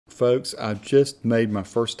folks, I just made my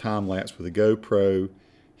first time lapse with a GoPro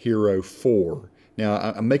Hero 4. Now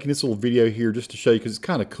I'm making this little video here just to show you because it's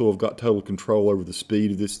kind of cool. I've got total control over the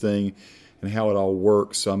speed of this thing and how it all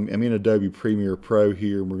works. So I'm in Adobe Premiere Pro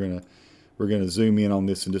here, and we're gonna zoom in on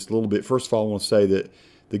this in just a little bit. First of all, I want to say that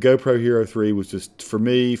the GoPro Hero 3 was just, for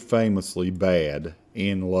me, famously bad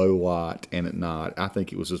in low light and at night. I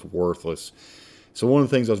think it was just worthless. So one of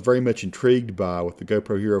the things I was very much intrigued by with the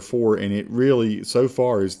GoPro Hero 4, and it really, so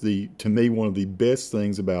far, is to me, one of the best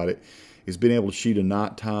things about it, is being able to shoot a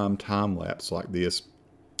nighttime time-lapse like this.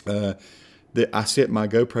 I set my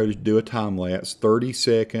GoPro to do a time-lapse,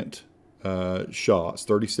 30-second shots,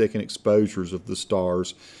 30-second exposures of the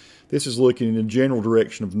stars. This is looking in the general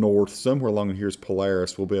direction of north. Somewhere along in here is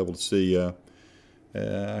Polaris. We'll be able to see.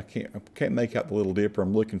 I can't make out the Little Dipper.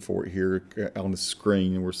 I'm looking for it here on the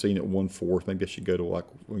screen, and we're seeing it 1/4. Maybe I should go to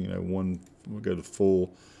we'll go to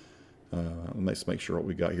full. Let's make sure what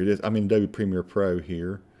we got here. I'm in Adobe Premiere Pro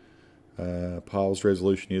here. Pause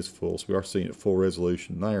resolution is full, so we are seeing it full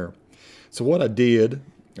resolution there. So what I did,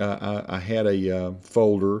 I had a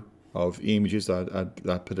folder of images. I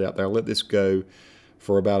put it out there. I let this go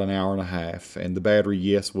for about an hour and a half, and the battery,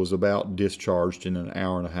 yes, was about discharged in an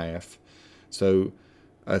hour and a half. So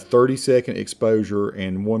a 30-second exposure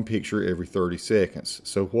and one picture every 30 seconds.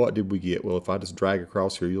 So what did we get? Well, if I just drag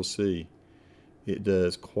across here, you'll see it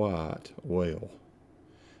does quite well.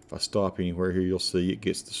 If I stop anywhere here, you'll see it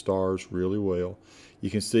gets the stars really well. You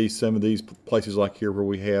can see some of these places like here where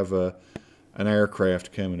we have an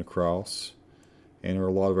aircraft coming across, and there are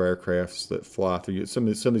a lot of aircrafts that fly through. Some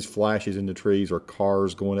of these flashes in the trees are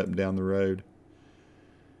cars going up and down the road.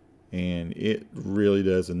 And it really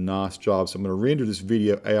does a nice job. So I'm going to render this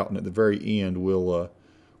video out, and at the very end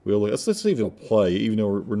let's see if it'll play. Even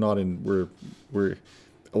though we're not in, we're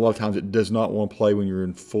a lot of times it does not want to play when you're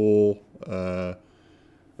in full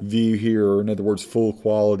view here, or in other words, full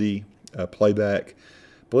quality playback.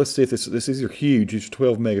 But let's see if these are huge. It's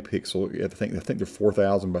 12 megapixel. I think they're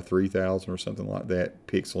 4,000 by 3,000 or something like that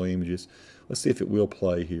pixel images. Let's see if it will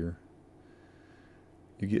play here.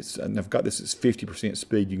 And I've got this at 50%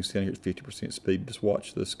 speed. You can see down here at 50% speed. Just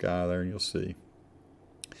watch the sky there, and you'll see.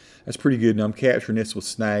 That's pretty good. Now I'm capturing this with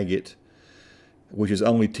Snagit, which is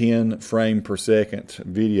only 10 frame per second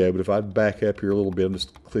video. But if I back up here a little bit, I'm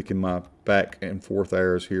just clicking my back and forth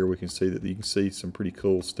arrows here. We can see that you can see some pretty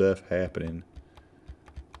cool stuff happening.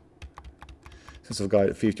 Since I've got it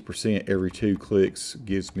at 50%, every 2 clicks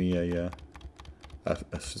gives me a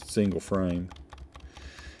single frame.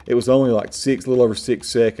 It was only like a little over 6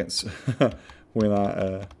 seconds when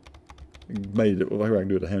I made it. Well, here I can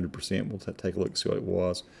do it 100%. We'll take a look and see what it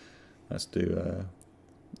was. Let's do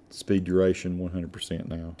speed duration 100%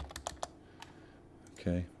 now.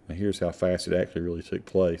 Okay, now here's how fast it actually really took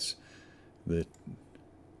place. So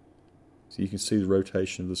you can see the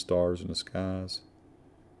rotation of the stars in the skies.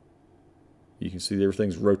 You can see that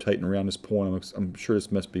everything's rotating around this point. I'm sure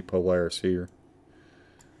this must be Polaris here.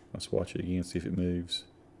 Let's watch it again, see if it moves.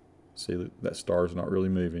 See, that star's not really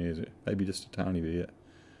moving, is it? Maybe just a tiny bit.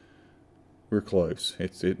 We're close.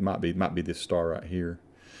 It might be this star right here.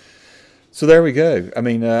 So there we go. I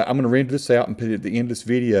mean, I'm going to render this out and put it at the end of this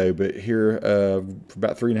video. But here, for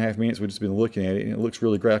about 3.5 minutes, we've just been looking at it, and it looks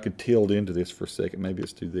really great. I could tilt into this for a second. Maybe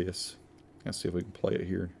let's do this. Let's see if we can play it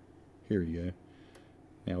here. Here you go.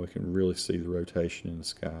 Now we can really see the rotation in the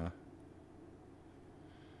sky,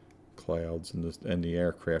 clouds, and the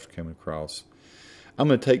aircraft coming across. I'm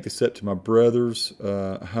going to take this up to my brother's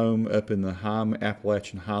home up in the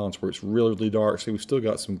Appalachian Highlands, where it's really, really dark. See, we've still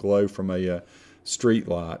got some glow from a street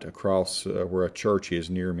light across where a church is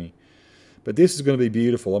near me. But this is going to be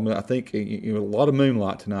beautiful. I think a lot of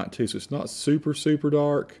moonlight tonight too, so it's not super, super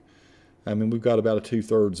dark. I mean, we've got about a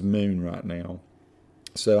 2/3 moon right now.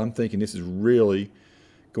 So I'm thinking this is really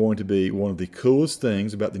going to be one of the coolest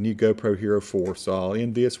things about the new GoPro Hero 4. So I'll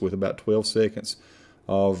end this with about 12 seconds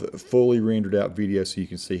of fully rendered out video so you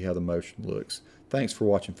can see how the motion looks. Thanks for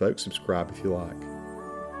watching, folks. Subscribe if you like.